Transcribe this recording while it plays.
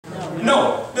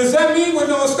No. Does that mean we're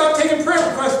going to stop taking prayer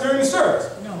requests during the service?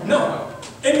 No.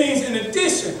 It means in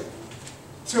addition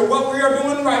to what we are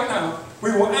doing right now,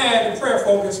 we will add the prayer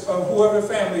focus of whoever the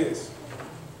family is.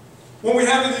 When we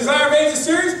have the Desire of Ages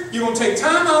series, you're going to take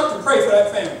time out to pray for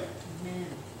that family.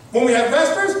 When we have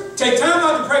Vespers, take time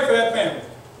out to pray for that family.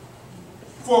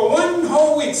 For 1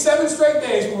 whole week, 7 straight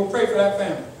days, we will pray for that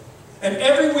family. And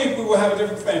every week we will have a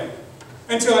different family.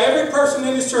 Until every person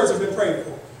in this church has been prayed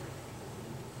for.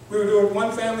 We will do it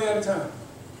one family at a time.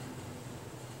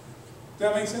 Does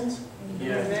that make sense?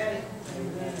 Yes. Amen.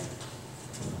 Amen.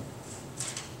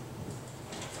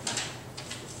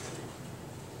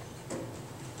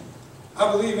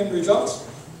 I believe in results.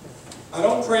 I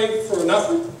don't pray for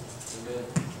nothing.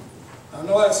 I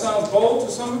know that sounds bold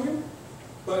to some of you,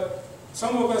 but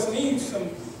some of us need some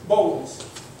boldness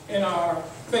in our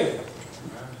faith.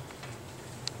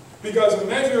 Because the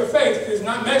measure of faith is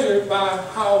not measured by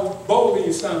how boldly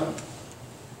you sound.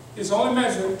 It's only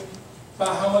measured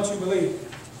by how much you believe.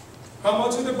 How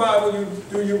much of the Bible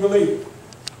do you believe?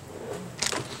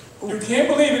 You can't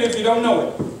believe it if you don't know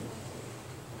it.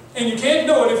 And you can't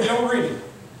know it if you don't read it.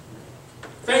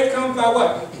 Faith comes by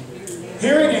what?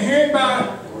 Hearing, and hearing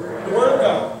by the Word of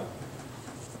God.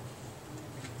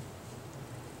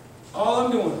 All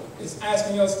I'm doing is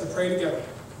asking us to pray together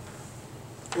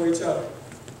for each other.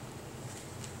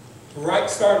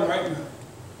 Starting right now.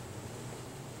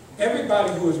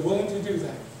 Everybody who is willing to do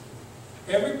that,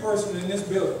 every person in this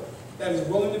building that is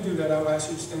willing to do that, I will ask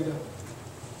you to stand up.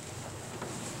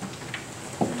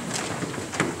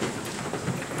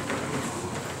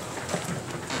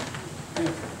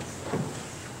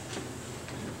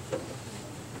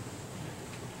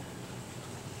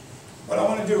 What I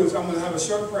want to do is I'm going to have a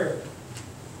short prayer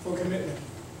for commitment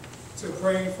to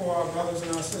praying for our brothers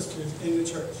and our sisters in the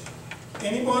church.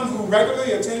 Anyone who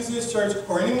regularly attends this church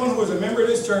or anyone who is a member of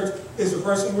this church is the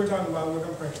person we're talking about. We're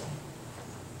going to pray for.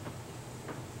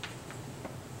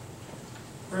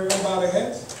 Everyone bow their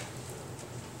heads.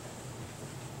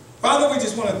 Father, we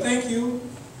just want to thank you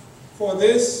for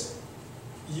this,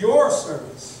 your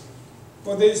service,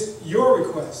 for this, your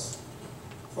request,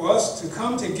 for us to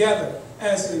come together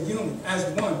as a unit, as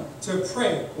one, to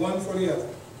pray one for the other.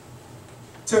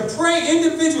 To pray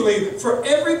individually for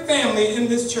every family in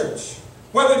this church,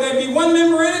 whether there be 1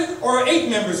 member in it or 8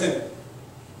 members in it.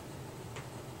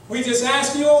 We just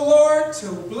ask you, O Lord,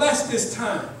 to bless this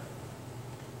time.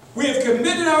 We have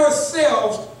committed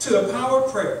ourselves to the power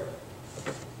of prayer.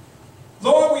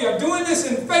 Lord, we are doing this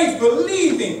in faith,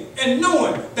 believing and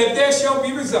knowing that there shall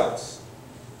be results.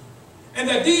 And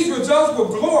that these results will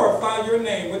glorify your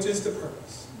name, which is the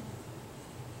purpose.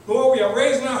 Lord, we are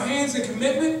raising our hands in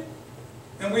commitment,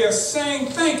 and we are saying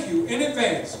thank you in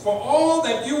advance for all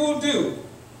that you will do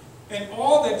and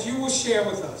all that you will share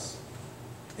with us.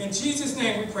 In Jesus'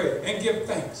 name we pray and give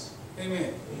thanks.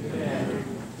 Amen. Amen.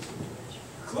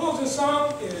 Closing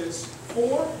song is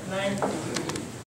 419.